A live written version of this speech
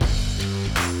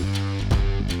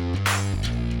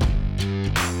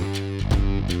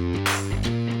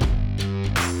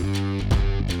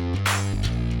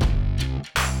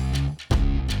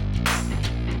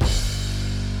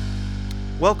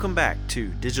Welcome back to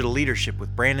Digital Leadership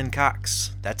with Brandon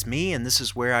Cox. That's me, and this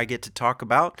is where I get to talk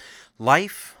about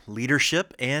life,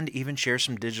 leadership, and even share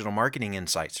some digital marketing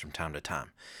insights from time to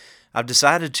time. I've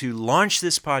decided to launch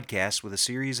this podcast with a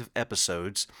series of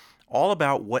episodes all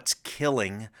about what's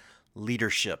killing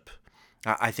leadership.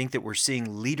 I think that we're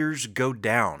seeing leaders go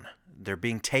down. They're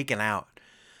being taken out.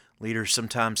 Leaders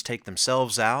sometimes take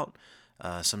themselves out.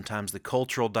 Sometimes the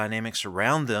cultural dynamics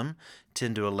around them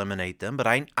tend to eliminate them. But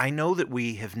I know that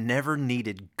we have never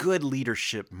needed good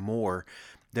leadership more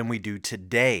than we do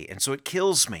today. And so it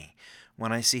kills me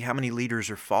when I see how many leaders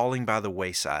are falling by the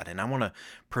wayside. And I want to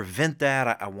prevent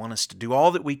that. I want us to do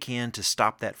all that we can to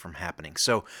stop that from happening.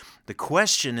 So the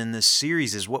question in this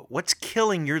series is what's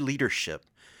killing your leadership?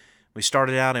 We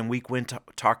started out in week one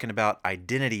talking about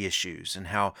identity issues and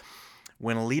how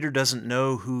when a leader doesn't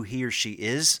know who he or she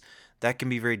is, that can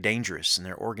be very dangerous in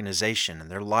their organization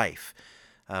and their life.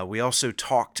 We also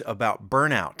talked about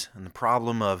burnout and the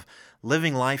problem of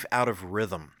living life out of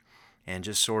rhythm and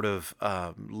just sort of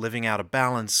living out of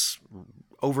balance,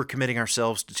 overcommitting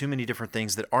ourselves to too many different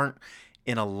things that aren't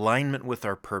in alignment with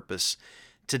our purpose.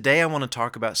 Today I want to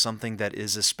talk about something that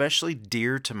is especially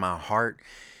dear to my heart.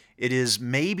 It is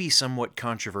maybe somewhat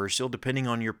controversial depending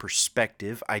on your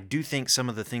perspective. I do think some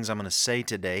of the things I'm going to say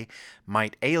today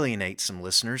might alienate some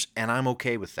listeners, and I'm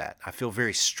okay with that. I feel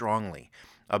very strongly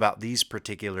about these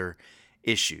particular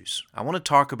issues. I want to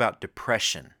talk about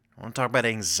depression. I want to talk about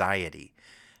anxiety.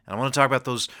 And I want to talk about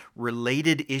those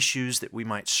related issues that we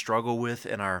might struggle with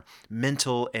in our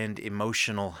mental and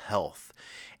emotional health.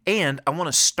 And I want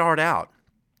to start out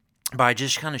by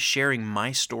just kind of sharing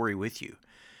my story with you.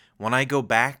 When I go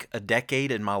back a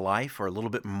decade in my life, or a little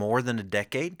bit more than a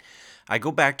decade, I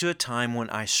go back to a time when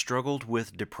I struggled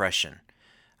with depression.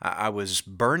 I was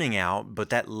burning out,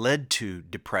 but that led to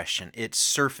depression. It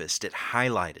surfaced, it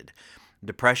highlighted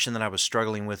depression that I was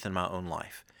struggling with in my own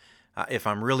life. If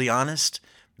I'm really honest,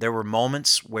 there were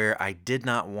moments where I did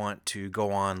not want to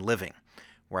go on living,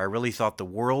 where I really thought the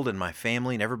world and my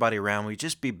family and everybody around me would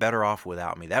just be better off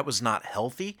without me. That was not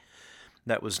healthy.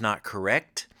 That was not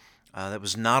correct. That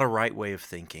was not a right way of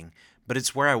thinking, but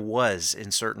it's where I was in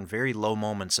certain very low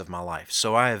moments of my life.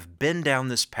 So I have been down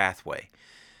this pathway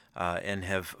and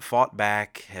have fought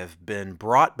back, have been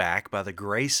brought back by the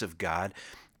grace of God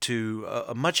to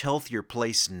a much healthier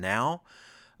place now,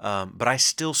 but I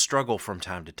still struggle from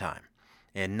time to time.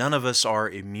 And none of us are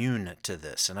immune to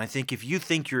this. And I think if you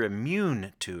think you're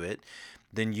immune to it,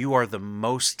 then you are the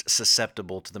most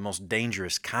susceptible to the most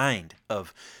dangerous kind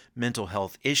of mental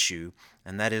health issue,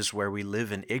 and that is where we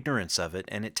live in ignorance of it,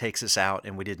 and it takes us out,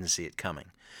 and we didn't see it coming.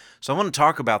 So I want to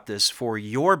talk about this for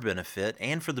your benefit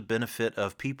and for the benefit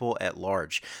of people at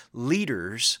large.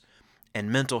 Leaders and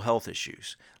mental health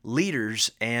issues.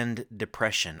 Leaders and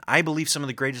depression. I believe some of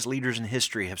the greatest leaders in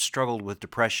history have struggled with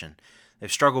depression.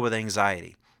 They've struggled with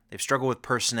anxiety. They've struggled with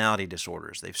personality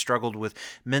disorders. They've struggled with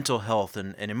mental health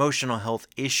and emotional health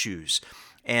issues.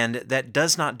 And that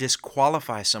does not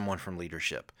disqualify someone from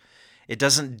leadership. It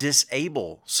doesn't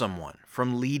disable someone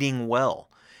from leading well.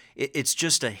 It's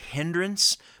just a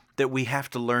hindrance that we have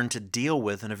to learn to deal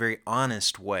with in a very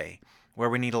honest way, where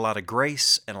we need a lot of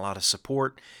grace and a lot of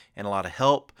support and a lot of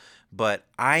help. But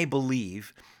I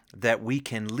believe that we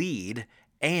can lead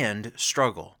and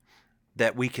struggle,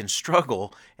 that we can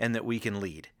struggle and that we can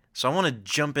lead. So I want to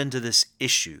jump into this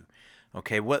issue.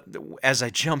 Okay, as I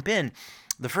jump in,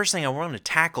 the first thing I want to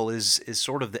tackle is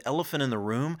sort of the elephant in the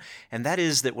room, and that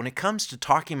is that when it comes to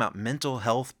talking about mental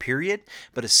health, period,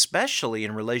 but especially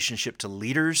in relationship to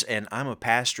leaders, and I'm a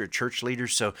pastor, a church leader,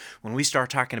 so when we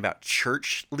start talking about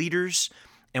church leaders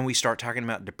and we start talking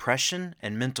about depression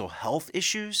and mental health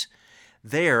issues,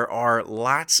 there are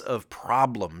lots of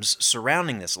problems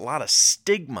surrounding this, a lot of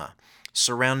stigma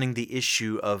surrounding the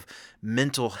issue of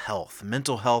mental health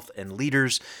and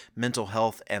leaders, mental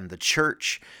health and the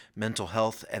church, mental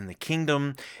health and the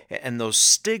kingdom. And those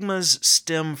stigmas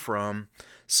stem from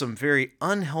some very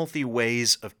unhealthy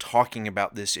ways of talking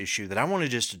about this issue that I want to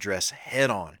just address head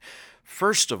on.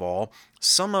 First of all,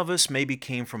 some of us maybe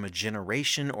came from a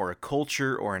generation or a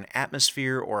culture or an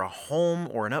atmosphere or a home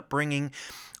or an upbringing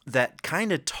that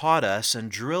kind of taught us and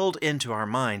drilled into our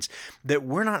minds that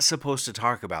we're not supposed to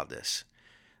talk about this,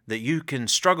 that you can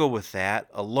struggle with that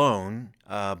alone,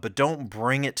 but don't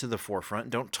bring it to the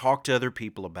forefront. Don't talk to other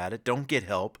people about it. Don't get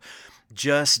help.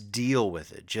 Just deal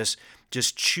with it. Just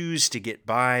choose to get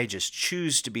by. Just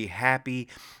choose to be happy.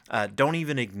 Don't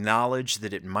even acknowledge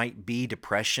that it might be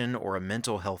depression or a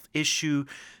mental health issue.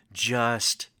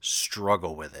 Just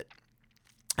struggle with it.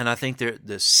 And I think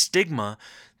the stigma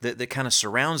that kind of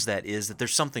surrounds that is that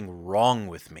there's something wrong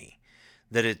with me,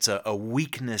 that it's a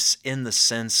weakness in the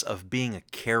sense of being a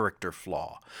character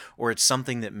flaw, or it's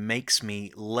something that makes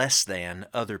me less than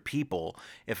other people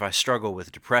if I struggle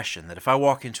with depression. That if I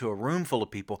walk into a room full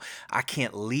of people, I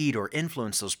can't lead or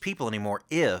influence those people anymore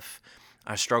if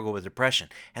I struggle with depression.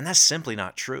 And that's simply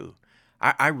not true.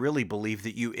 I really believe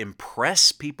that you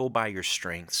impress people by your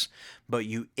strengths, but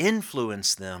you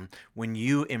influence them when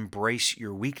you embrace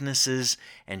your weaknesses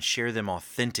and share them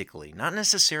authentically, not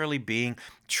necessarily being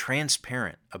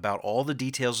transparent about all the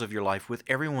details of your life with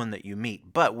everyone that you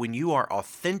meet, but when you are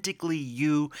authentically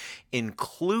you,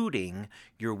 including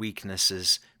your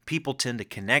weaknesses, people tend to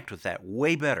connect with that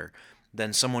way better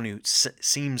than someone who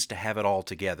seems to have it all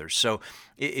together. So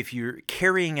if you're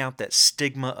carrying out that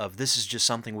stigma of this is just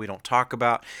something we don't talk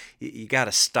about, you got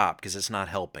to stop because it's not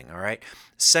helping, all right?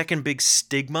 Second big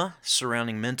stigma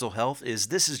surrounding mental health is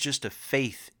this is just a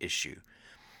faith issue.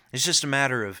 It's just a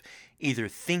matter of either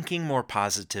thinking more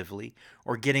positively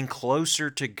or getting closer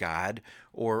to God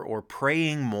or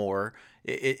praying more.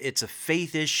 It's a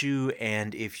faith issue,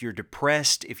 and if you're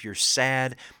depressed, if you're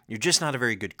sad, you're just not a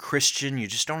very good Christian, you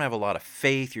just don't have a lot of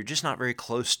faith, you're just not very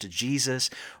close to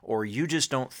Jesus, or you just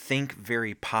don't think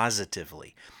very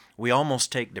positively. We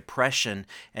almost take depression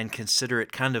and consider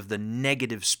it kind of the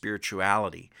negative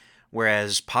spirituality.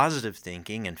 Whereas positive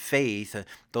thinking and faith,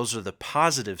 those are the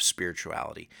positive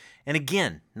spirituality. And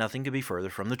again, nothing could be further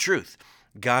from the truth.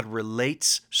 God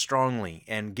relates strongly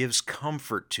and gives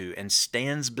comfort to and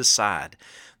stands beside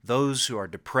those who are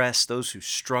depressed, those who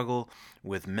struggle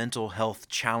with mental health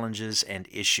challenges and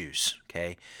issues.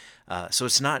 Okay, so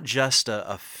it's not just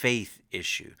a faith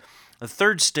issue. The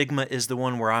third stigma is the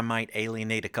one where I might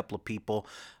alienate a couple of people,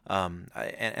 and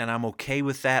I'm okay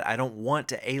with that. I don't want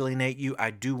to alienate you.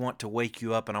 I do want to wake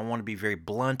you up, and I want to be very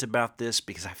blunt about this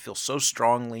because I feel so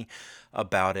strongly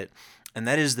about it. And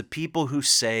that is the people who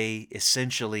say,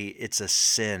 essentially, it's a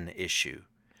sin issue.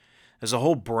 There's a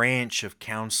whole branch of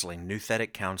counseling,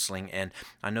 nouthetic counseling, and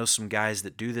I know some guys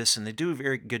that do this, and they do a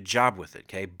very good job with it,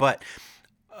 okay? But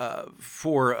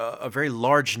for a very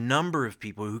large number of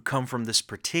people who come from this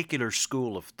particular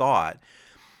school of thought,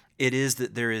 it is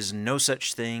that there is no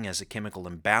such thing as a chemical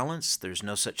imbalance. There's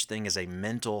no such thing as a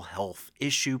mental health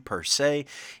issue per se.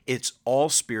 It's all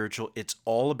spiritual. It's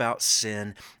all about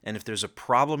sin. And if there's a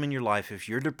problem in your life, if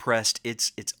you're depressed,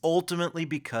 it's ultimately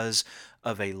because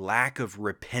of a lack of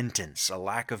repentance, a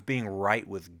lack of being right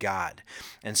with God.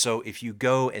 And so if you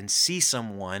go and see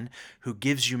someone who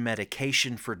gives you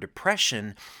medication for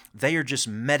depression, they are just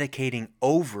medicating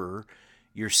over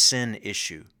your sin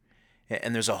issue.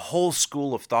 And there's a whole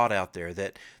school of thought out there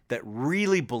that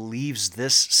really believes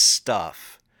this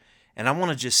stuff. And I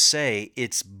want to just say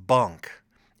it's bunk.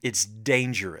 It's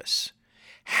dangerous.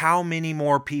 How many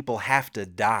more people have to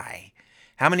die?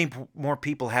 How many more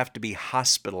people have to be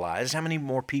hospitalized? How many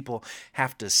more people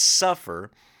have to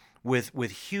suffer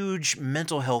with huge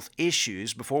mental health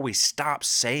issues before we stop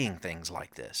saying things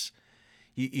like this?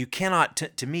 You cannot,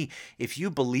 to me, if you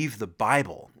believe the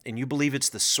Bible and you believe it's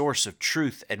the source of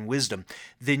truth and wisdom,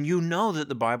 then you know that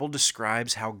the Bible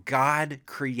describes how God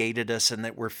created us and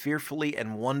that we're fearfully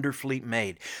and wonderfully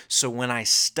made. So when I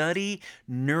study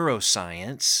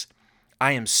neuroscience,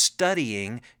 I am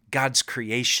studying God's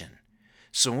creation.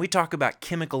 So when we talk about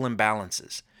chemical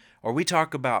imbalances, or we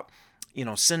talk about,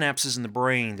 synapses in the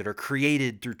brain that are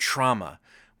created through trauma,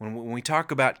 when we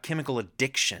talk about chemical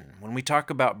addiction, when we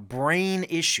talk about brain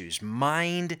issues,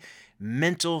 mind,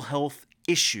 mental health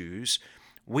issues,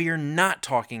 we are not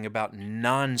talking about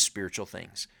non-spiritual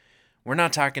things. We're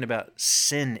not talking about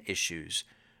sin issues.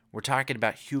 We're talking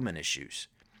about human issues.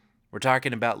 We're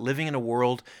talking about living in a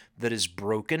world that is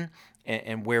broken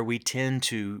and where we tend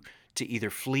to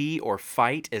either flee or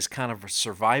fight as kind of a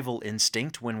survival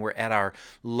instinct when we're at our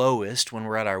lowest, when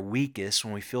we're at our weakest,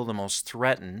 when we feel the most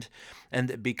threatened. And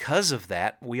that because of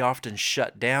that, we often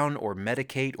shut down or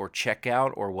medicate or check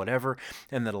out or whatever.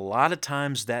 And that a lot of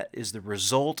times that is the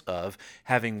result of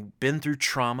having been through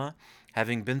trauma,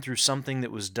 having been through something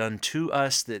that was done to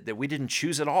us that we didn't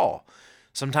choose at all.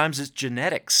 Sometimes it's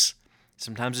genetics.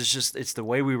 Sometimes it's the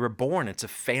way we were born. It's a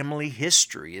family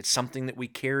history. It's something that we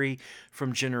carry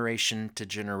from generation to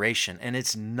generation. And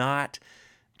it's not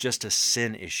just a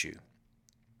sin issue.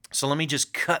 So let me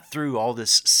just cut through all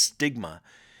this stigma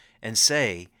and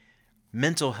say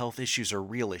mental health issues are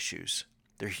real issues.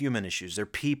 They're human issues. They're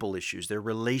people issues. They're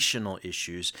relational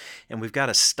issues. And we've got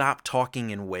to stop talking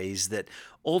in ways that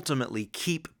ultimately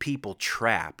keep people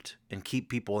trapped and keep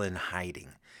people in hiding.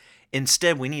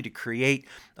 Instead, we need to create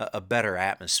a better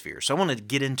atmosphere. So I want to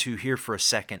get into here for a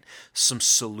second some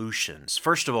solutions.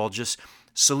 First of all, just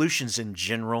solutions in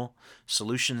general,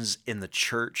 solutions in the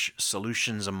church,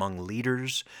 solutions among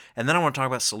leaders, and then I want to talk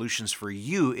about solutions for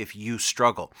you if you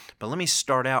struggle. But let me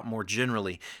start out more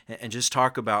generally and just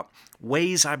talk about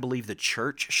ways I believe the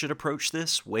church should approach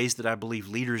this, ways that I believe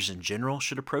leaders in general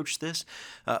should approach this.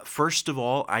 First of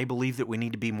all, I believe that we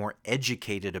need to be more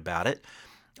educated about it.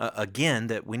 Again,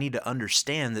 that we need to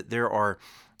understand that there are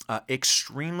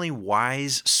extremely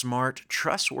wise, smart,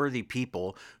 trustworthy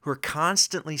people who are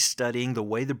constantly studying the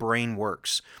way the brain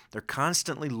works. They're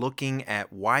constantly looking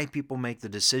at why people make the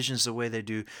decisions the way they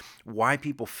do, why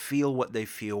people feel what they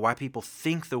feel, why people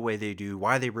think the way they do,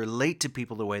 why they relate to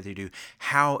people the way they do,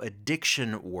 how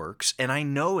addiction works. And I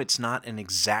know it's not an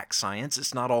exact science,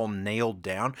 it's not all nailed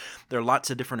down. There are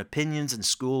lots of different opinions and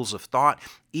schools of thought,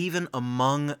 even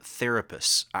among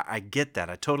therapists. I get that.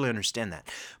 I totally understand that.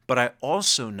 But I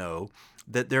also know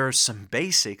that there are some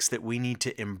basics that we need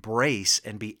to embrace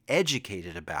and be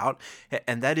educated about,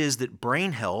 and that is that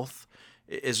brain health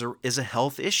is a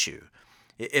health issue.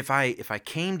 If I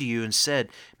came to you and said,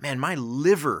 "Man, my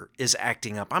liver is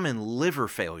acting up. I'm in liver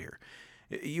failure,"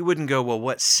 you wouldn't go, "Well,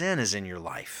 what sin is in your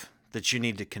life that you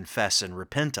need to confess and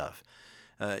repent of?"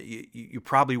 You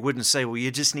probably wouldn't say, "Well,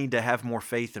 you just need to have more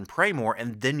faith and pray more,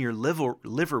 and then your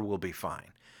liver will be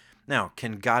fine." Now,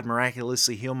 can God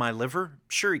miraculously heal my liver?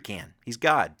 Sure He can. He's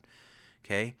God.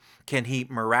 Okay? Can He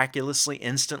miraculously,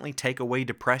 instantly take away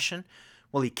depression?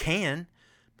 Well, He can,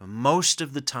 but most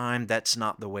of the time, that's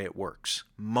not the way it works.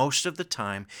 Most of the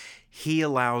time, He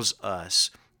allows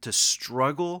us to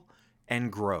struggle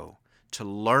and grow, to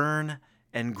learn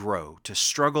and grow, to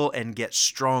struggle and get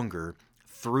stronger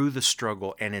through the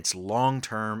struggle, and it's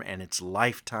long-term and it's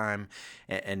lifetime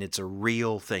and it's a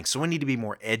real thing. So we need to be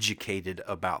more educated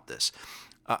about this.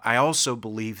 I also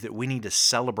believe that we need to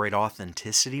celebrate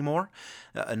authenticity more.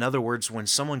 In other words, when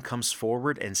someone comes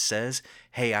forward and says,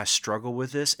 "Hey, I struggle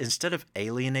with this," instead of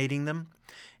alienating them,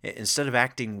 instead of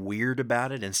acting weird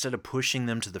about it, instead of pushing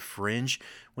them to the fringe,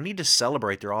 we need to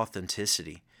celebrate their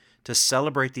authenticity, to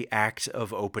celebrate the act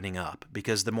of opening up.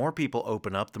 Because the more people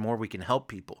open up, the more we can help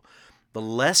people. The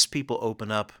less people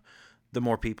open up, the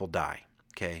more people die.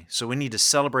 Okay, so we need to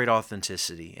celebrate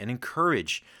authenticity and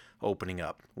encourage opening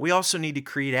up. We also need to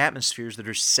create atmospheres that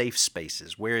are safe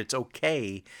spaces where it's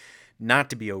okay not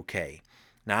to be okay.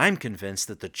 Now, I'm convinced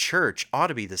that the church ought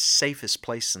to be the safest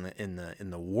place in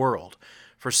the world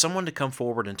for someone to come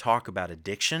forward and talk about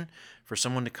addiction, for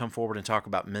someone to come forward and talk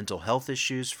about mental health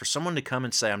issues, for someone to come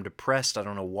and say, "I'm depressed, I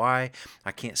don't know why,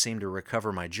 I can't seem to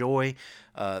recover my joy."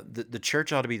 The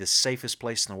church ought to be the safest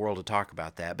place in the world to talk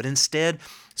about that. But instead,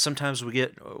 sometimes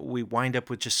we wind up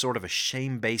with just sort of a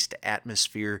shame-based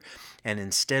atmosphere, and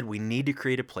instead we need to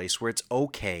create a place where it's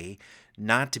okay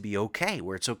not to be okay,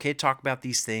 where it's okay to talk about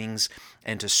these things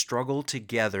and to struggle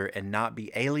together and not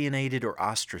be alienated or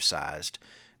ostracized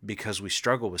because we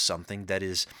struggle with something that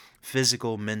is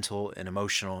physical, mental, and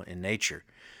emotional in nature.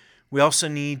 We also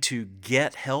need to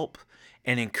get help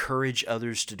and encourage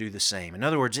others to do the same. In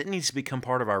other words, it needs to become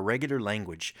part of our regular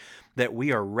language that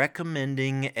we are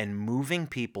recommending and moving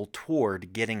people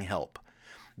toward getting help,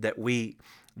 that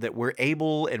we're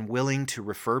able and willing to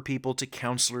refer people to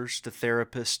counselors, to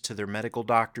therapists, to their medical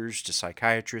doctors, to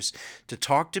psychiatrists, to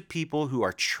talk to people who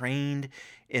are trained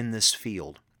in this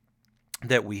field,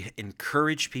 that we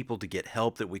encourage people to get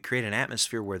help, that we create an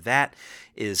atmosphere where that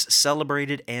is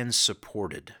celebrated and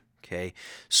supported. Okay,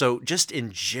 so just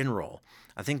in general,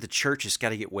 I think the church has got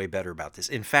to get way better about this.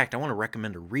 In fact, I want to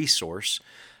recommend a resource.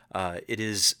 It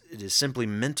is simply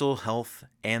Mental Health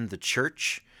and the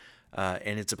Church,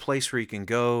 and it's a place where you can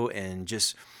go and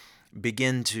just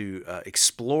begin to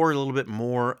explore a little bit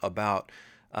more about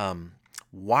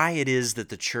why it is that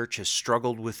the church has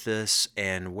struggled with this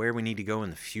and where we need to go in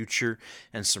the future,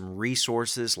 and some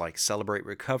resources like Celebrate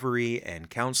Recovery and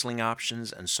counseling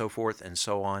options and so forth and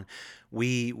so on.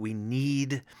 We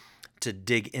need to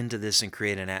dig into this and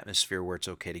create an atmosphere where it's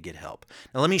okay to get help.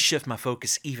 Now let me shift my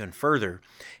focus even further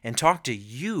and talk to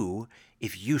you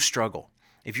if you struggle.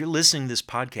 If you're listening to this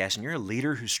podcast and you're a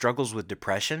leader who struggles with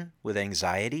depression, with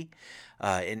anxiety,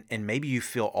 and maybe you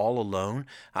feel all alone,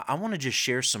 I want to just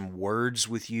share some words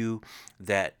with you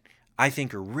that I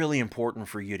think are really important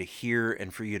for you to hear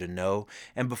and for you to know.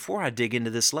 And before I dig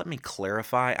into this, let me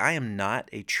clarify, I am not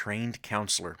a trained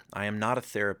counselor. I am not a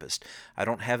therapist. I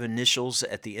don't have initials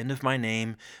at the end of my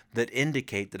name that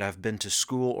indicate that I've been to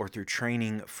school or through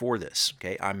training for this.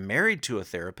 Okay, I'm married to a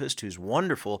therapist who's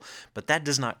wonderful, but that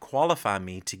does not qualify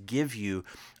me to give you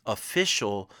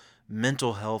official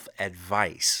mental health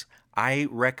advice. I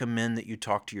recommend that you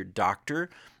talk to your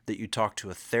doctor that you talk to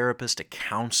a therapist, a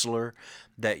counselor,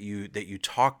 that you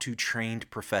talk to trained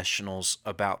professionals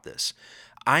about this.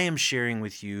 I am sharing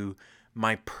with you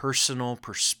my personal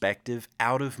perspective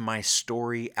out of my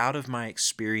story, out of my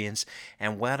experience,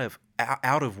 and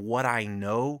out of what I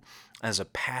know as a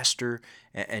pastor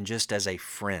and just as a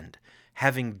friend,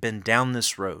 having been down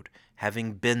this road,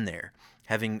 having been there,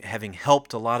 having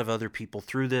helped a lot of other people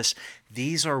through this.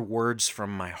 These are words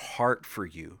from my heart for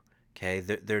you. Okay,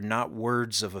 they're not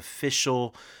words of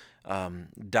official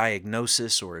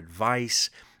diagnosis or advice.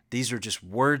 These are just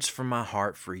words from my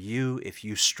heart for you if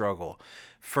you struggle.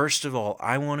 First of all,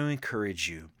 I want to encourage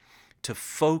you to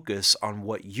focus on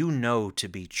what you know to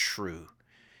be true.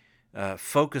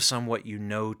 Focus on what you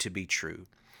know to be true.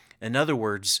 In other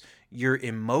words, your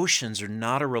emotions are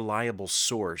not a reliable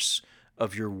source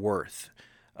of your worth.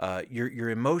 Your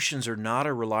emotions are not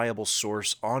a reliable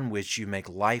source on which you make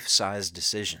life-size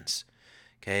decisions.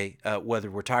 Okay, whether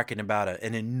we're talking about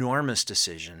an enormous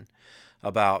decision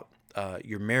about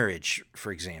your marriage,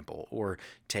 for example, or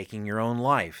taking your own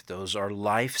life. Those are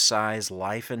life-size,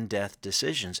 life and death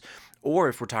decisions. Or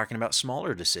if we're talking about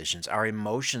smaller decisions, our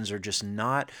emotions are just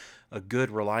not a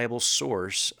good, reliable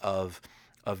source of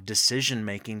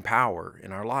decision-making power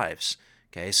in our lives.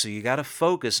 Okay, so you got to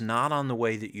focus not on the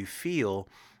way that you feel.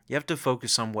 You have to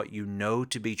focus on what you know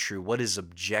to be true, what is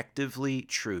objectively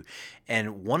true.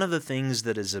 And one of the things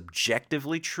that is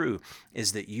objectively true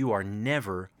is that you are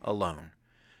never alone.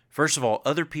 First of all,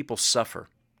 other people suffer.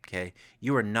 Okay,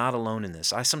 you are not alone in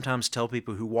this. I sometimes tell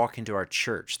people who walk into our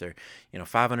church,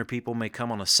 500 people may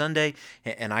come on a Sunday,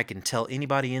 and I can tell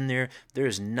anybody in there, there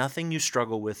is nothing you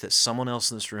struggle with that someone else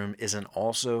in this room isn't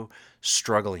also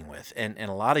struggling with. And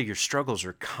a lot of your struggles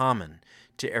are common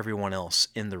to everyone else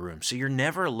in the room. So you're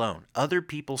never alone. Other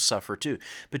people suffer too.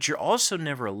 But you're also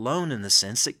never alone in the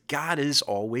sense that God is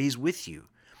always with you,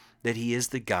 that He is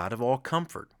the God of all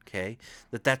comfort, okay?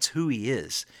 That's who He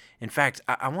is. In fact,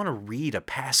 I want to read a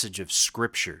passage of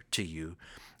Scripture to you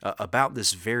about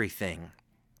this very thing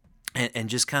and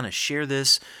just kind of share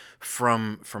this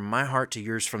from my heart to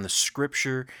yours, from the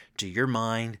Scripture to your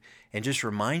mind, and just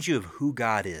remind you of who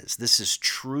God is. This is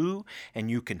true,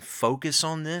 and you can focus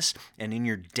on this, and in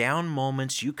your down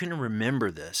moments, you can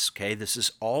remember this, okay? This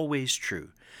is always true.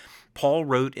 Paul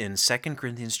wrote in 2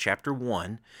 Corinthians chapter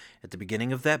 1, at the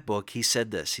beginning of that book, he said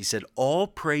this. He said, "All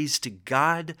praise to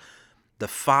God, the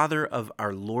Father of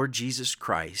our Lord Jesus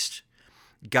Christ."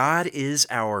 God is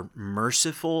our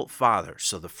merciful Father.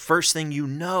 So the first thing you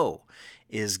know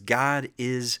is God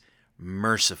is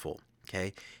merciful.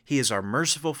 Okay? He is our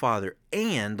merciful Father,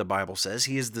 and the Bible says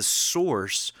He is the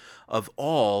source of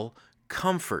all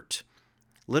comfort.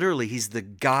 Literally, He's the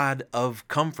God of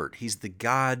comfort. He's the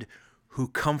God who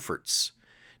comforts.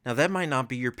 Now, that might not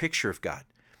be your picture of God.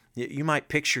 You might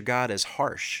picture God as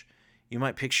harsh. You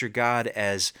might picture God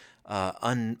as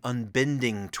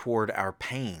unbending toward our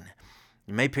pain.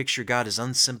 You may picture God as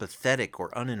unsympathetic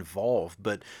or uninvolved,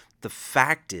 but the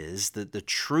fact is that the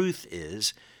truth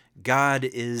is God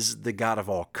is the God of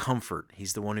all comfort.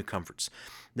 He's the one who comforts.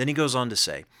 Then he goes on to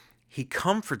say, He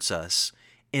comforts us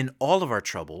in all of our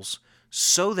troubles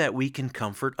so that we can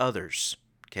comfort others.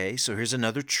 Okay, so here's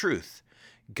another truth.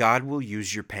 God will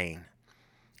use your pain.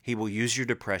 He will use your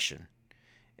depression.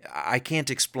 I can't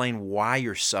explain why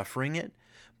you're suffering it,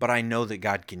 but I know that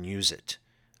God can use it.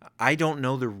 I don't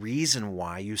know the reason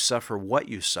why you suffer what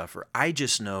you suffer. I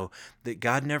just know that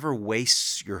God never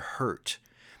wastes your hurt,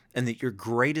 and that your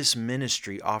greatest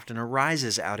ministry often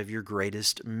arises out of your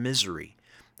greatest misery,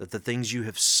 that the things you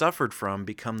have suffered from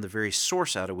become the very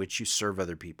source out of which you serve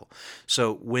other people.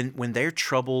 So when they're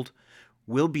troubled,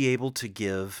 we'll be able to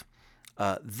give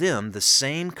them the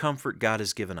same comfort God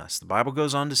has given us. The Bible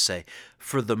goes on to say,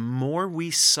 "For the more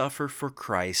we suffer for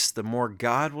Christ, the more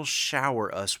God will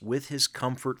shower us with His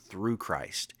comfort through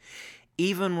Christ.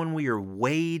 Even when we are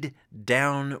weighed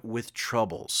down with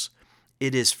troubles,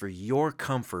 it is for your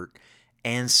comfort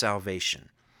and salvation."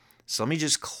 So let me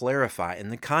just clarify. In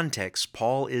the context,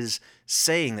 Paul is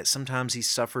saying that sometimes he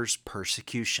suffers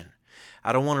persecution.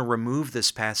 I don't want to remove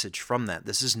this passage from that.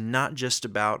 This is not just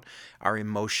about our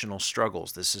emotional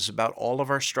struggles. This is about all of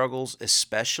our struggles,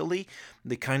 especially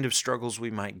the kind of struggles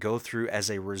we might go through as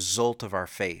a result of our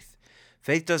faith.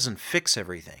 Faith doesn't fix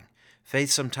everything.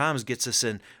 Faith sometimes gets us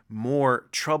in more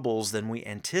troubles than we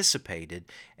anticipated,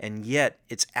 and yet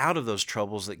it's out of those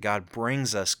troubles that God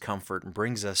brings us comfort and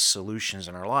brings us solutions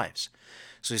in our lives.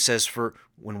 So he says, "For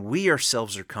when we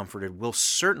ourselves are comforted, we'll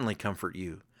certainly comfort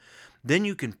you. Then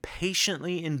you can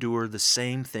patiently endure the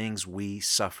same things we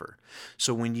suffer."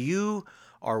 So when you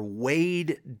are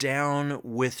weighed down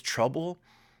with trouble,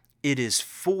 it is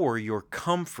for your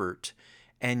comfort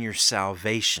and your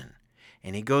salvation.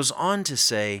 And he goes on to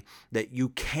say that you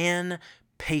can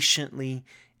patiently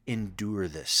endure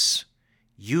this.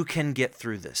 You can get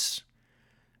through this.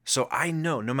 So I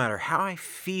know, no matter how I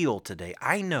feel today,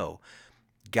 I know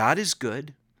God is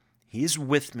good. He is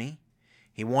with me.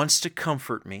 He wants to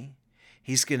comfort me.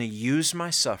 He's going to use my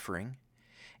suffering,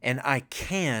 and I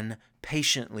can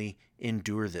patiently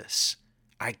endure this.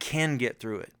 I can get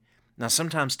through it. Now,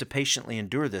 sometimes to patiently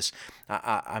endure this,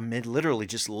 I may literally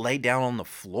just lay down on the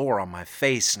floor on my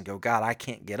face and go, God, I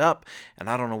can't get up, and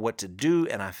I don't know what to do,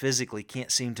 and I physically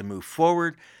can't seem to move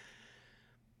forward,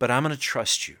 but I'm going to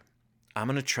trust you. I'm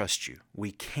going to trust you.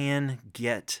 We can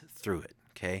get through it,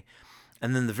 okay?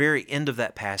 And then the very end of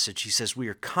that passage, he says, we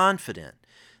are confident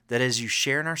that as you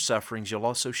share in our sufferings, you'll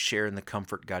also share in the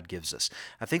comfort God gives us.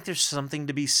 I think there's something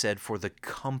to be said for the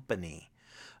company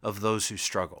of those who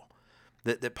struggle.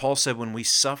 That Paul said when we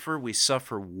suffer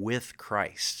with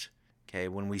Christ. Okay,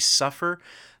 when we suffer,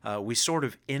 we sort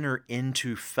of enter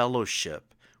into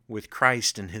fellowship with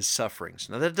Christ and his sufferings.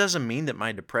 Now, that doesn't mean that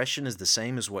my depression is the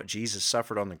same as what Jesus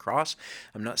suffered on the cross.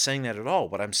 I'm not saying that at all.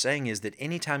 What I'm saying is that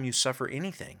anytime you suffer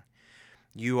anything,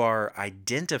 you are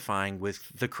identifying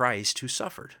with the Christ who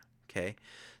suffered. Okay,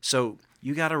 so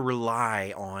you got to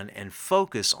rely on and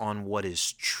focus on what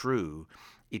is true,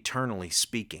 eternally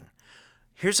speaking.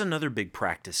 Here's another big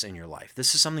practice in your life.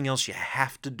 This is something else you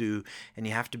have to do and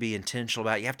you have to be intentional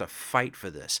about. You have to fight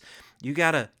for this. You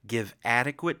got to give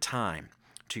adequate time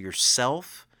to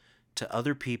yourself, to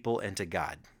other people, and to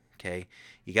God. Okay?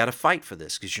 You got to fight for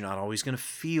this because you're not always going to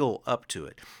feel up to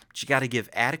it. But you got to give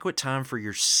adequate time for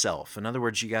yourself. In other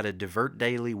words, you got to divert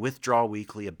daily, withdraw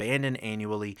weekly, abandon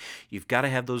annually. You've got to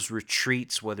have those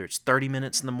retreats, whether it's 30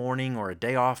 minutes in the morning or a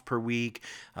day off per week,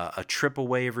 a trip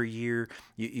away every year.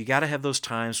 You got to have those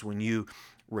times when you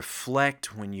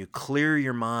reflect, when you clear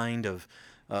your mind of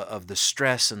the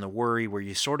stress and the worry, where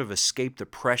you sort of escape the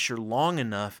pressure long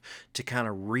enough to kind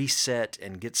of reset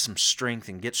and get some strength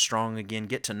and get strong again,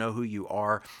 get to know who you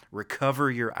are, recover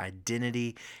your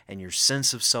identity and your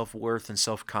sense of self-worth and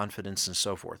self-confidence and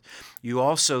so forth. You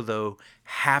also, though,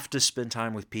 have to spend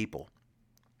time with people.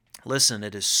 Listen,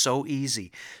 it is so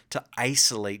easy to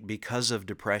isolate because of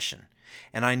depression.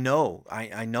 And I know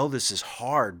this is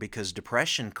hard because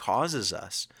depression causes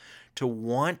us to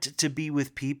want to be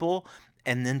with people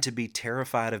and then to be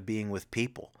terrified of being with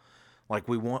people. Like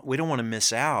we don't want to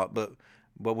miss out, but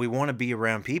we want to be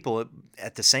around people.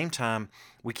 At the same time,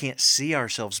 we can't see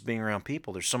ourselves being around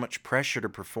people. There's so much pressure to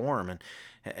perform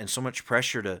and so much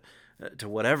pressure to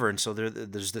whatever. And so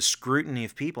there's the scrutiny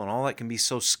of people, and all that can be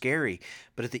so scary.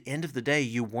 But at the end of the day,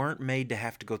 you weren't made to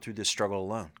have to go through this struggle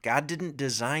alone. God didn't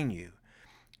design you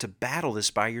to battle this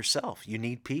by yourself. You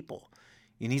need people.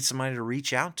 You need somebody to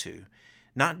reach out to.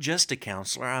 Not just a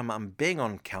counselor. I'm big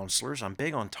on counselors. I'm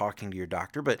big on talking to your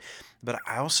doctor, but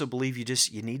I also believe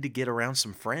you need to get around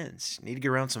some friends. You need to get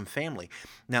around some family.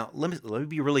 Now, let me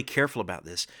be really careful about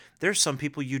this. There's some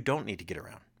people you don't need to get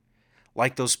around.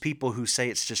 Like those people who say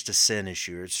it's just a sin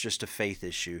issue or it's just a faith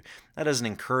issue. That doesn't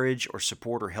encourage or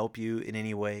support or help you in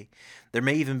any way. There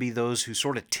may even be those who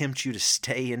sort of tempt you to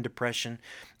stay in depression.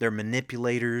 They're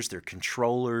manipulators, they're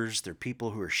controllers, they're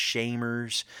people who are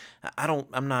shamers.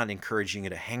 I'm not encouraging you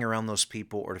to hang around those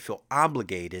people or to feel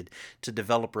obligated to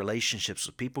develop relationships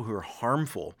with people who are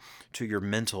harmful to your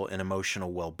mental and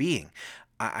emotional well-being.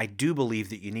 I do believe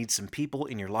that you need some people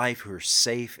in your life who are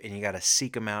safe, and you got to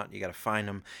seek them out. You got to find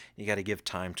them. You got to give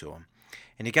time to them.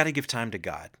 And you got to give time to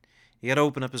God. You got to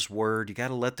open up His Word. You got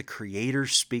to let the Creator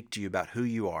speak to you about who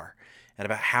you are and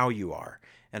about how you are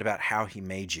and about how He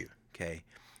made you, okay?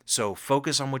 So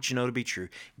focus on what you know to be true.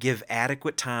 Give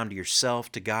adequate time to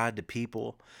yourself, to God, to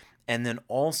people, and then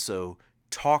also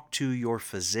talk to your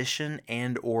physician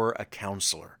and or a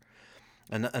counselor.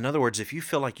 In other words, if you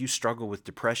feel like you struggle with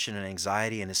depression and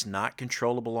anxiety and it's not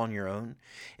controllable on your own,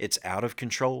 it's out of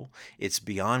control, it's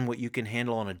beyond what you can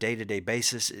handle on a day-to-day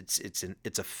basis,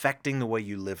 it's affecting the way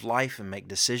you live life and make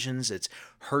decisions, it's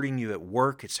hurting you at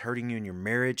work, it's hurting you in your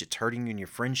marriage, it's hurting you in your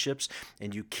friendships,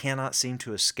 and you cannot seem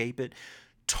to escape it,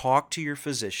 talk to your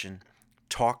physician,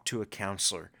 talk to a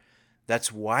counselor.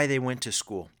 That's why they went to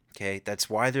school, okay? That's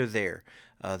why they're there.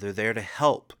 They're there to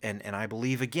help. And I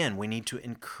believe, again, we need to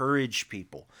encourage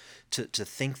people to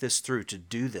think this through, to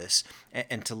do this,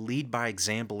 and to lead by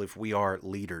example if we are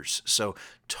leaders. So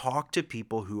talk to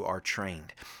people who are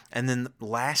trained. And then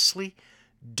lastly,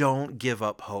 don't give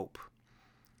up hope.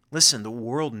 Listen, the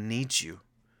world needs you.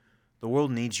 The world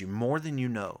needs you more than you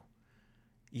know.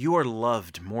 You are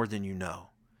loved more than you know.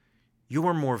 You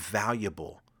are more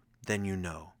valuable than you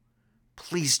know.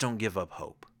 Please don't give up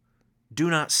hope. Do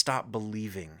not stop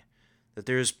believing that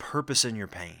there is purpose in your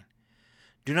pain.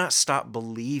 Do not stop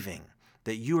believing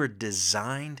that you are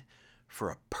designed for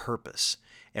a purpose.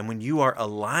 And when you are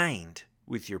aligned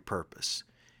with your purpose,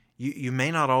 you may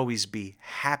not always be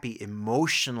happy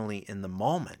emotionally in the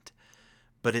moment,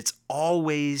 but it's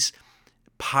always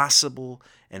possible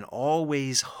and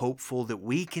always hopeful that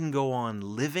we can go on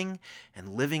living and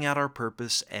living out our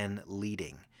purpose and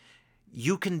leading.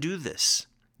 You can do this.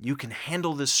 You can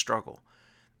handle this struggle.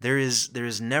 There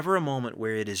is never a moment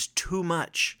where it is too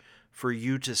much for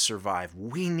you to survive.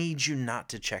 We need you not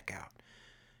to check out.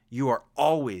 You are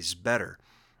always better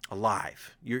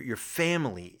alive. Your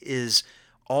family is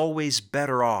always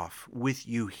better off with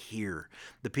you here.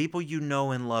 The people you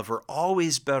know and love are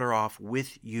always better off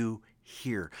with you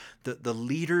here. The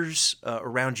leaders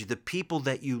around you, the people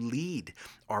that you lead,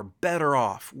 are better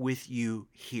off with you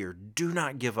here. Do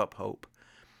not give up hope.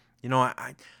 You know,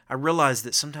 I realize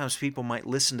that sometimes people might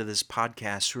listen to this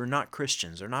podcast who are not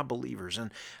Christians, they're not believers,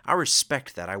 and I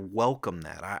respect that. I welcome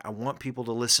that. I want people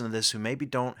to listen to this who maybe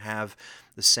don't have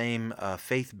the same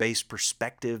faith-based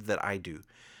perspective that I do.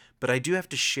 But I do have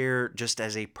to share, just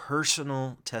as a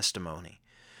personal testimony,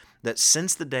 that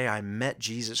since the day I met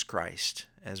Jesus Christ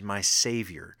as my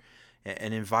Savior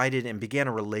and invited and began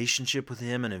a relationship with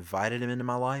Him and invited Him into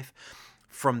my life,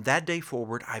 from that day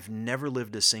forward, I've never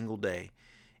lived a single day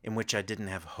in which I didn't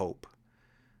have hope.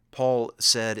 Paul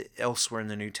said elsewhere in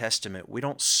the New Testament, we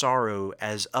don't sorrow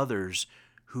as others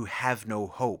who have no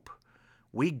hope.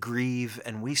 We grieve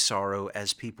and we sorrow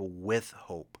as people with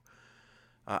hope.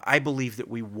 I believe that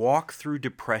we walk through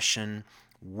depression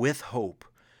with hope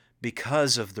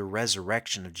because of the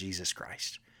resurrection of Jesus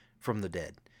Christ from the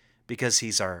dead, because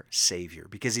He's our Savior,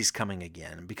 because He's coming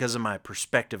again, and because of my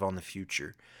perspective on the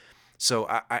future. So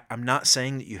I'm not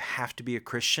saying that you have to be a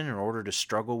Christian in order to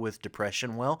struggle with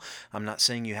depression well. I'm not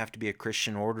saying you have to be a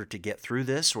Christian in order to get through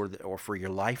this or for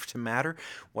your life to matter.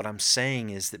 What I'm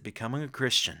saying is that becoming a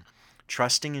Christian,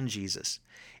 trusting in Jesus,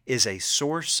 is a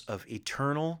source of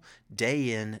eternal,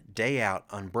 day in, day out,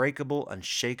 unbreakable,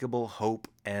 unshakable hope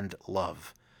and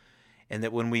love. And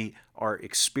that when we are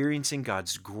experiencing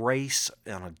God's grace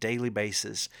on a daily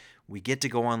basis, we get to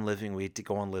go on living, we get to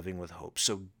go on living with hope.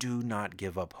 So do not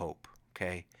give up hope,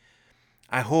 okay?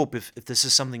 I hope if this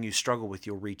is something you struggle with,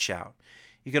 you'll reach out.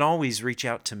 You can always reach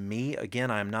out to me.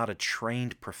 Again, I am not a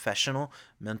trained professional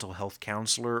mental health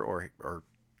counselor or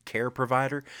care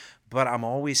provider, but I'm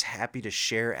always happy to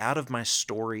share out of my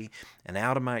story and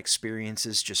out of my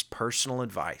experiences just personal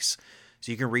advice.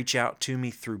 So you can reach out to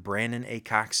me through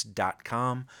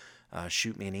brandonacox.com.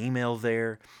 Shoot me an email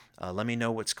there. Let me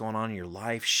know what's going on in your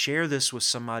life. Share this with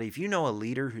somebody. If you know a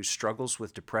leader who struggles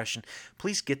with depression,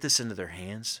 please get this into their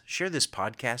hands. Share this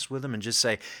podcast with them and just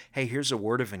say, hey, here's a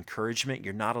word of encouragement.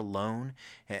 You're not alone,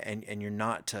 and you're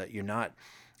not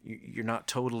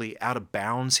totally out of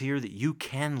bounds here, that you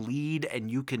can lead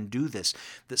and you can do this.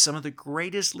 That some of the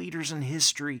greatest leaders in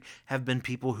history have been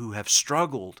people who have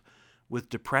struggled with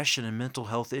depression and mental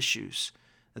health issues.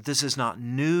 That this is not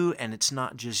new and it's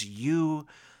not just you,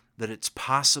 that it's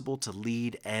possible to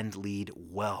lead and lead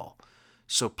well.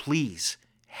 So please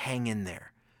hang in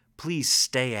there. Please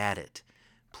stay at it.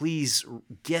 Please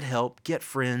get help, get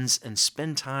friends, and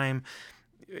spend time,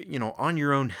 on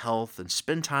your own health and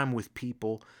spend time with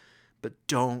people, but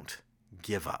don't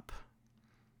give up.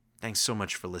 Thanks so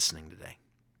much for listening today.